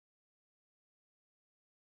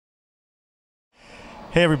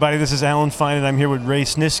Hey everybody, this is Alan Fine and I'm here with Ray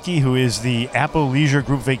Snisky, who is the Apple Leisure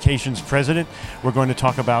Group Vacations president. We're going to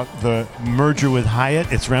talk about the merger with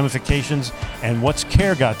Hyatt, its ramifications, and what's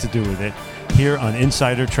care got to do with it here on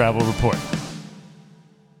Insider Travel Report.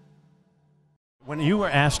 When you were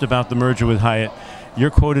asked about the merger with Hyatt,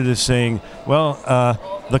 you're quoted as saying,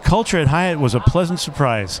 the culture at Hyatt was a pleasant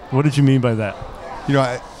surprise. What did you mean by that? You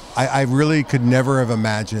know, I really could never have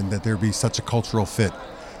imagined that there'd be such a cultural fit.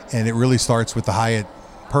 And it really starts with the Hyatt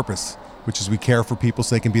purpose, which is we care for people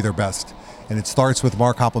so they can be their best. And it starts with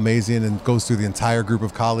Mark Hoplamazian and goes through the entire group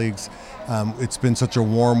of colleagues. It's been such a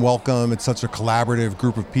warm welcome. It's such a collaborative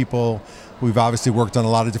group of people. We've obviously worked on a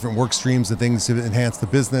lot of different work streams and things to enhance the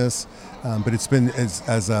business. But it's been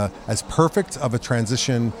as perfect of a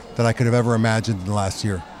transition that I could have ever imagined in the last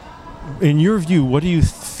year. In your view, what do you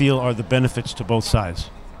feel are the benefits to both sides?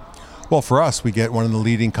 Well, for us, we get one of the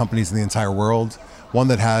leading companies in the entire world, one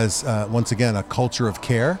that has, once again, a culture of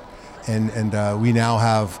care. And we now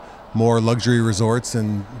have more luxury resorts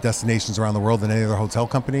and destinations around the world than any other hotel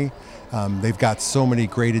company. They've got so many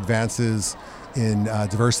great advances in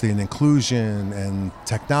diversity and inclusion and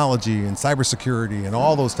technology and cybersecurity and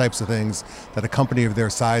all those types of things that a company of their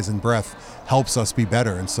size and breadth helps us be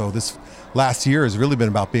better. And so this last year has really been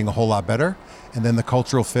about being a whole lot better. And then the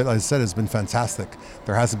cultural fit, as I said, has been fantastic.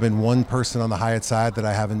 There hasn't been one person on the Hyatt side that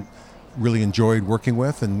I haven't really enjoyed working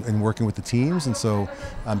with and working with the teams. And so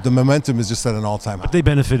the momentum is just at an all-time high. But they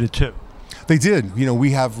benefited too. They did. You know,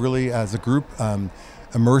 we have really, as a group,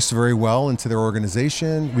 immersed very well into their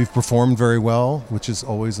organization. We've performed very well, which is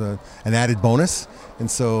always an added bonus.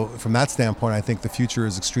 And so from that standpoint, I think the future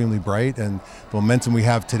is extremely bright. And the momentum we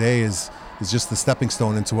have today is just the stepping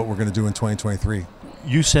stone into what we're going to do in 2023.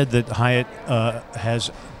 You said that Hyatt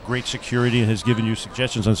has great security and has given you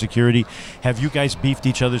suggestions on security. Have you guys beefed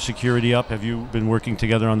each other's security up? Have you been working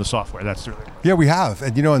together on the software? Yeah, we have.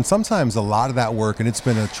 And and sometimes a lot of that work, and it's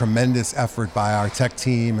been a tremendous effort by our tech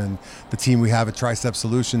team and the team we have at Tricep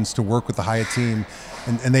Solutions to work with the Hyatt team.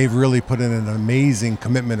 And they've really put in an amazing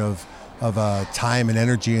commitment of time and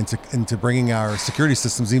energy into bringing our security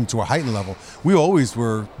systems even to a heightened level. We always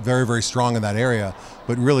were very, very strong in that area,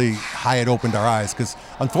 but really Hyatt opened our eyes because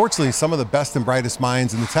unfortunately some of the best and brightest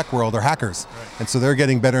minds in the tech world are hackers. Right. And so they're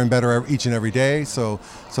getting better and better each and every day. So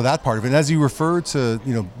that part of it. And as you refer to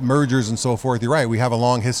mergers and so forth, you're right. We have a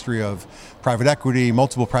long history of private equity,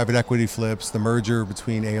 multiple private equity flips, the merger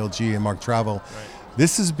between ALG and Mark Travel. Right.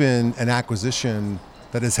 This has been an acquisition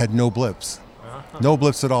that has had no blips. No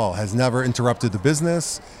blips at all, has never interrupted the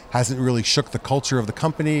business, hasn't really shook the culture of the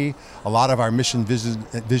company. A lot of our mission,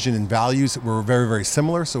 vision and values were very, very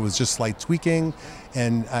similar, so it was just slight tweaking.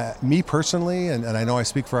 And me personally, and I know I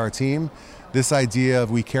speak for our team, this idea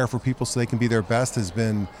of we care for people so they can be their best has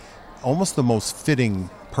been almost the most fitting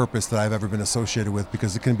purpose that I've ever been associated with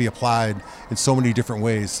because it can be applied in so many different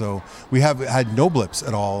ways. So we have had no blips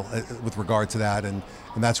at all with regard to that, and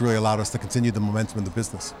that's really allowed us to continue the momentum in the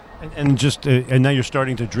business. And now you're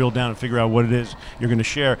starting to drill down and figure out what it is you're going to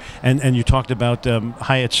share. And you talked about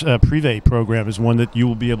Hyatt's Privé program is one that you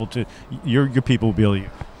will be able to, your people will be able to use.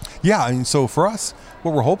 Yeah, and so for us,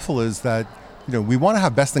 what we're hopeful is that we want to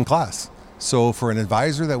have best in class. So for an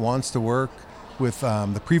advisor that wants to work with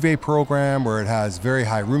the Privé program where it has very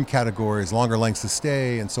high room categories, longer lengths of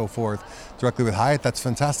stay and so forth, directly with Hyatt, that's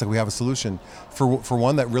fantastic. We have a solution. For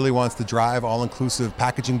one that really wants to drive all-inclusive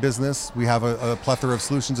packaging business, we have a plethora of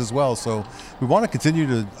solutions as well. So we want to continue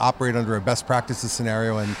to operate under a best practices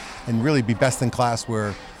scenario and really be best in class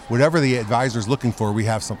where whatever the advisor is looking for, we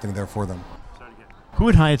have something there for them. Who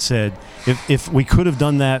at Hyatt said, if we could have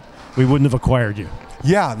done that, we wouldn't have acquired you?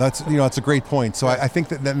 Yeah, that's a great point. So I think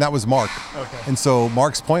that was Mark. Okay. And so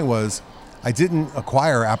Mark's point was, I didn't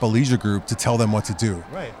acquire Apple Leisure Group to tell them what to do.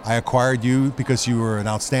 Right. I acquired you because you were an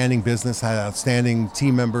outstanding business, had outstanding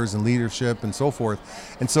team members and leadership and so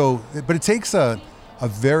forth. And so, but it takes a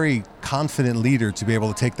very confident leader to be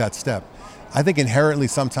able to take that step. I think inherently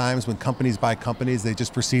sometimes when companies buy companies, they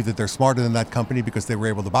just perceive that they're smarter than that company because they were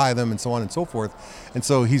able to buy them and so on and so forth. And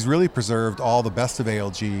so he's really preserved all the best of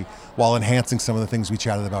ALG while enhancing some of the things we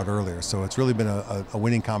chatted about earlier. So it's really been a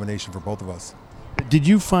winning combination for both of us. Did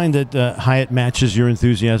you find that Hyatt matches your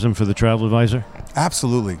enthusiasm for the travel advisor?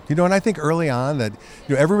 Absolutely. And I think early on that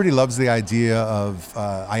everybody loves the idea of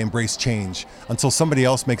I embrace change until somebody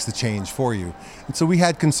else makes the change for you. And so we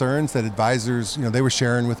had concerns that advisors, they were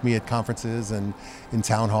sharing with me at conferences and in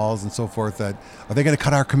town halls and so forth that are they going to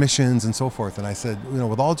cut our commissions and so forth. And I said,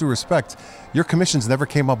 with all due respect, your commissions never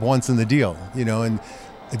came up once in the deal, and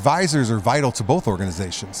advisors are vital to both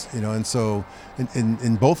organizations, and so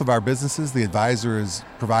in both of our businesses, the advisor is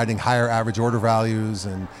providing higher average order values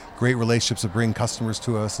and great relationships that bring customers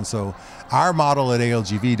to us. And so our model at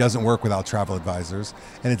ALGV doesn't work without travel advisors,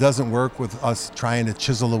 and it doesn't work with us trying to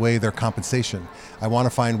chisel away their compensation. I want to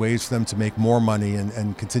find ways for them to make more money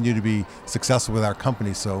and continue to be successful with our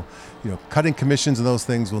company. So, cutting commissions and those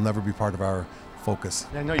things will never be part of our focus.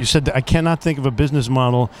 I know you said that. I cannot think of a business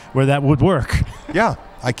model where that would work. Yeah,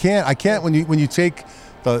 I can't. When you take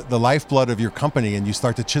the lifeblood of your company and you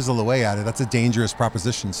start to chisel away at it, that's a dangerous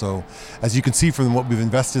proposition. So, as you can see from what we've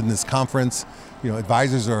invested in this conference,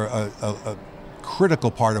 advisors are a critical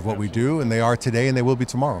part of what we do, and they are today, and they will be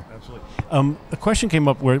tomorrow. Absolutely. A question came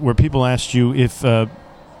up where people asked you if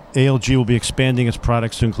ALG will be expanding its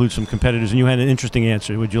products to include some competitors, and you had an interesting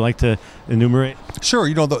answer. Would you like to enumerate?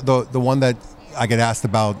 Sure. The one that I get asked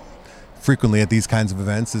about frequently at these kinds of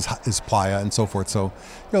events is Playa and so forth. So,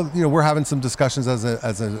 we're having some discussions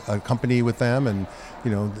as a company with them, and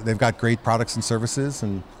they've got great products and services,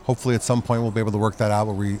 and hopefully at some point we'll be able to work that out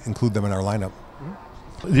where we include them in our lineup.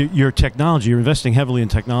 Your technology, you're investing heavily in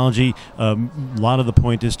technology. A lot of the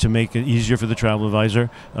point is to make it easier for the travel advisor,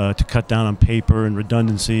 to cut down on paper and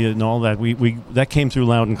redundancy and all that. That came through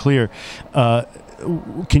loud and clear.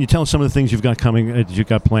 Can you tell us some of the things you've got coming, you've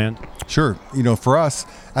got planned? Sure. For us,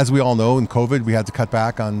 as we all know, in COVID, we had to cut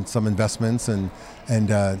back on some investments and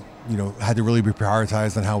had to really be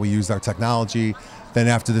prioritized on how we used our technology. Then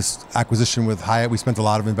after this acquisition with Hyatt, we spent a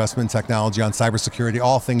lot of investment in technology on cybersecurity,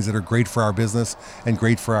 all things that are great for our business and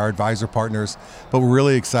great for our advisor partners. But we're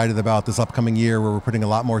really excited about this upcoming year where we're putting a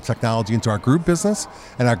lot more technology into our group business,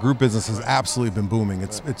 and our group business has absolutely been booming.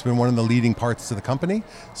 It's been one of the leading parts to the company,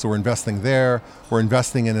 so we're investing there. We're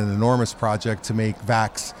investing in an enormous project to make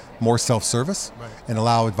VACs more self-service and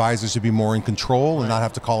allow advisors to be more in control and not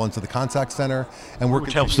have to call into the contact center. And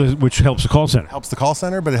which helps the call center. Helps the call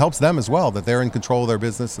center, but it helps them as well, that they're in control of their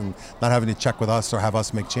business and not having to check with us or have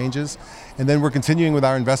us make changes. And then we're continuing with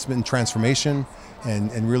our investment in transformation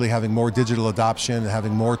and really having more digital adoption and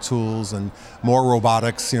having more tools and more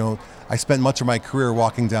robotics. I spent much of my career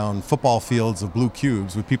walking down football fields of blue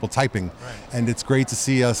cubes with people typing, and it's great to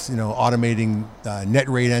see us, automating net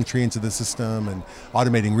rate entry into the system and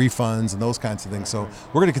automating refunds and those kinds of things. So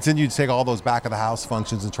we're going to continue to take all those back of the house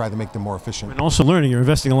functions and try to make them more efficient. And also learning. You're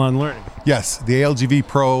investing a lot in learning. Yes, the ALGV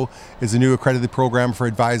Pro is a new accredited program for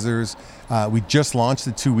advisors. We just launched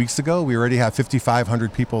it 2 weeks ago. We already have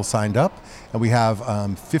 5,500 people signed up, and we have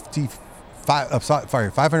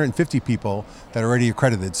 550 people that are already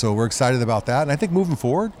accredited. So we're excited about that. And I think moving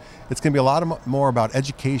forward, it's going to be a lot more about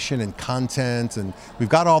education and content. And we've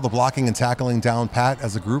got all the blocking and tackling down pat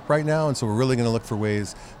as a group right now. And so we're really going to look for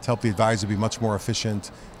ways to help the advisor be much more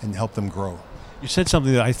efficient and help them grow. You said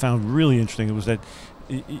something that I found really interesting. It was that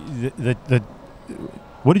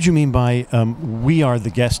what did you mean by we are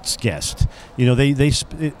the guest's guest?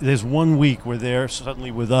 There's 1 week where they're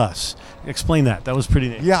suddenly with us. Explain that. That was pretty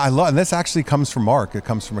neat. Yeah, and this actually comes from Mark. It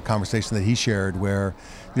comes from a conversation that he shared where,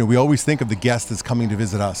 we always think of the guest as coming to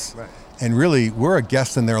visit us. Right. And really, we're a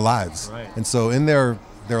guest in their lives. Right. And so in their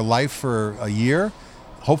life for a year,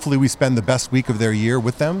 hopefully we spend the best week of their year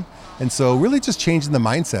with them. And so really just changing the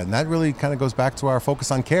mindset. And that really kind of goes back to our focus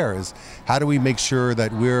on care is how do we make sure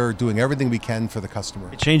that we're doing everything we can for the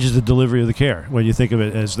customer. It changes the delivery of the care when you think of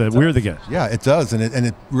it as that we're the guest. Yeah, it does. And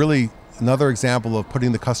it really, another example of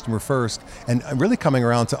putting the customer first and really coming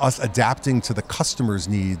around to us adapting to the customer's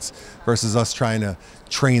needs versus us trying to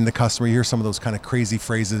train the customer. You hear some of those kind of crazy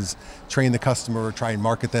phrases, train the customer or try and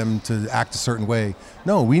market them to act a certain way.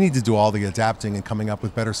 No, we need to do all the adapting and coming up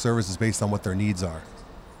with better services based on what their needs are.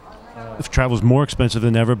 Travel is more expensive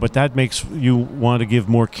than ever, but that makes you want to give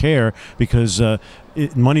more care because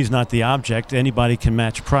money's not the object. Anybody can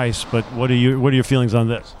match price, but what are your feelings on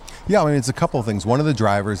this? Yeah, it's a couple of things. One of the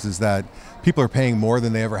drivers is that people are paying more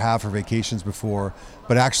than they ever have for vacations before,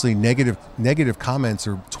 but actually negative comments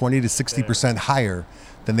are 20 to 60% higher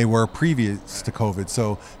than they were previous to COVID.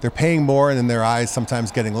 So they're paying more and in their eyes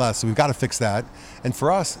sometimes getting less. So we've got to fix that. And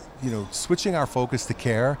for us, switching our focus to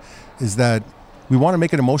care is that we want to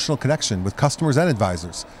make an emotional connection with customers and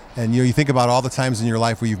advisors. And you think about all the times in your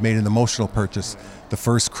life where you've made an emotional purchase, the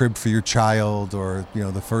first crib for your child or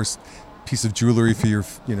the first piece of jewelry for your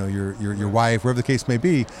wife, wherever the case may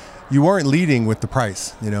be. You weren't leading with the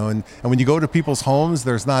price, and when you go to people's homes,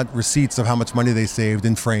 there's not receipts of how much money they saved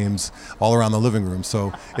in frames all around the living room.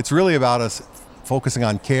 So it's really about us focusing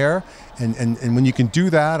on care. And when you can do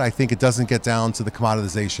that, I think it doesn't get down to the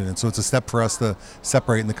commoditization. And so it's a step for us to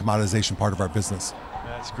separate in the commoditization part of our business.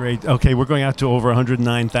 That's great. Okay, we're going out to over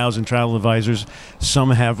 109,000 travel advisors.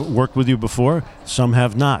 Some have worked with you before, some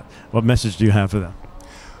have not. What message do you have for them?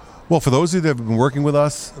 Well, for those of you that have been working with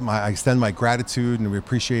us, I extend my gratitude and we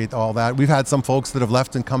appreciate all that. We've had some folks that have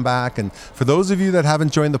left and come back. And for those of you that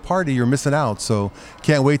haven't joined the party, you're missing out. So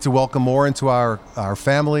can't wait to welcome more into our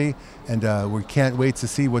family. And we can't wait to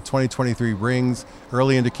see what 2023 brings.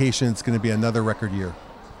 Early indication it's going to be another record year.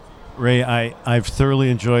 Ray, I've thoroughly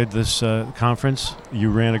enjoyed this conference.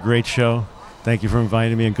 You ran a great show. Thank you for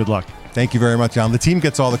inviting me, and good luck. Thank you very much, John. The team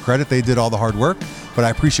gets all the credit. They did all the hard work, but I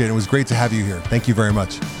appreciate it. It was great to have you here. Thank you very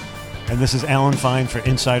much. And this is Alan Fine for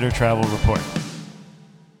Insider Travel Report.